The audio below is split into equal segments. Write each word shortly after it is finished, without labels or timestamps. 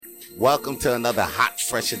Welcome to another hot,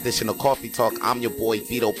 fresh edition of Coffee Talk. I'm your boy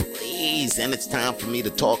Vito Please, and it's time for me to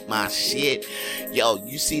talk my shit. Yo,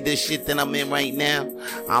 you see this shit that I'm in right now?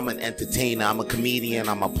 I'm an entertainer, I'm a comedian,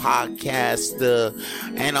 I'm a podcaster,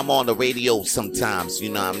 and I'm on the radio sometimes, you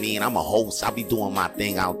know what I mean? I'm a host, I be doing my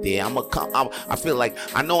thing out there. I feel like,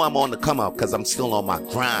 I know I'm on the come up because I'm still on my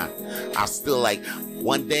grind. I still like,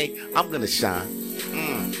 one day, I'm gonna shine.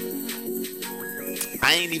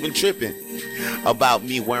 I ain't even tripping about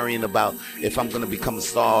me worrying about if I'm going to become a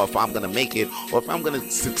star, if I'm going to make it, or if I'm going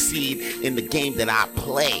to succeed in the game that I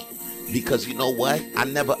play. Because you know what?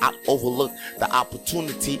 I overlook the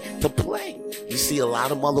opportunity to play. You see a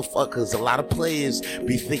lot of motherfuckers, a lot of players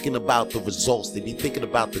be thinking about the results. They be thinking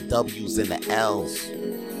about the W's and the L's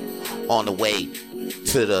on the way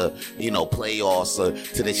to the, playoffs or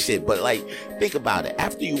to the shit. But like, think about it.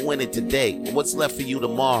 After you win it today, what's left for you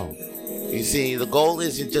tomorrow? You see, the goal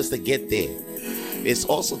isn't just to get there. It's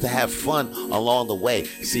also to have fun along the way.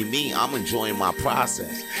 See, me, I'm enjoying my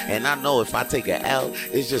process. And I know if I take an L,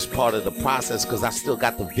 it's just part of the process because I still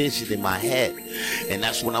got the vision in my head. And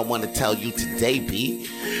that's what I want to tell you today, B.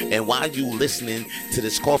 And while you listening to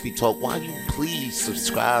this Coffee Talk, why don't you please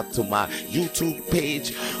subscribe to my YouTube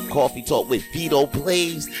page, Coffee Talk with Vito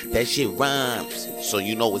Plays. That shit rhymes. So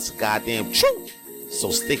you know it's a goddamn truth. So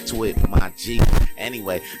stick to it, my G.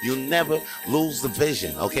 Anyway, you never lose the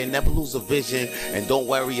vision, okay? Never lose the vision, and don't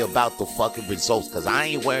worry about the fucking results, because I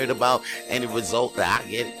ain't worried about any result that I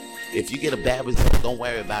get. If you get a bad result, don't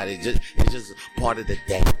worry about it. It's just part of the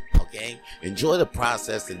day, okay? Enjoy the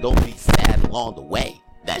process and don't be sad along the way.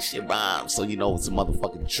 That shit rhymes, so you know it's a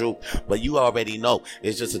motherfucking truth. But you already know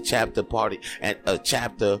it's just a chapter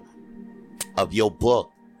of your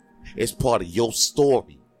book. It's part of your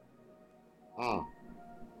story.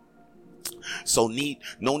 So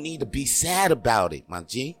no need to be sad about it, my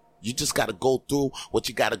G. You just got to go through what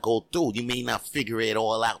you got to go through. You may not figure it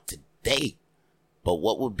all out today, but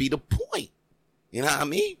what would be the point? You know what I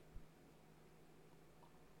mean?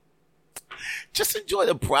 Just enjoy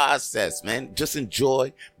the process, man. Just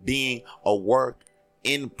enjoy being a work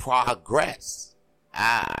in progress.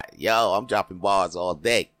 Yo, I'm dropping bars all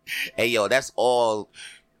day. Hey, yo, that's all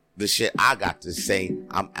the shit I got to say.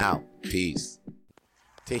 I'm out. Peace.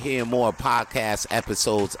 To hear more podcast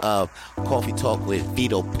episodes of Coffee Talk with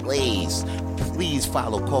Vito Plays, please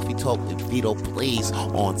follow Coffee Talk with Vito Plays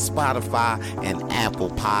on Spotify and Apple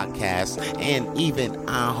Podcasts and even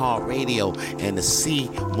iHeartRadio. And to see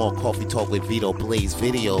more Coffee Talk with Vito Plays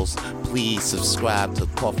videos, please subscribe to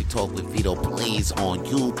Coffee Talk with Vito Plays on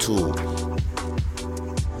YouTube.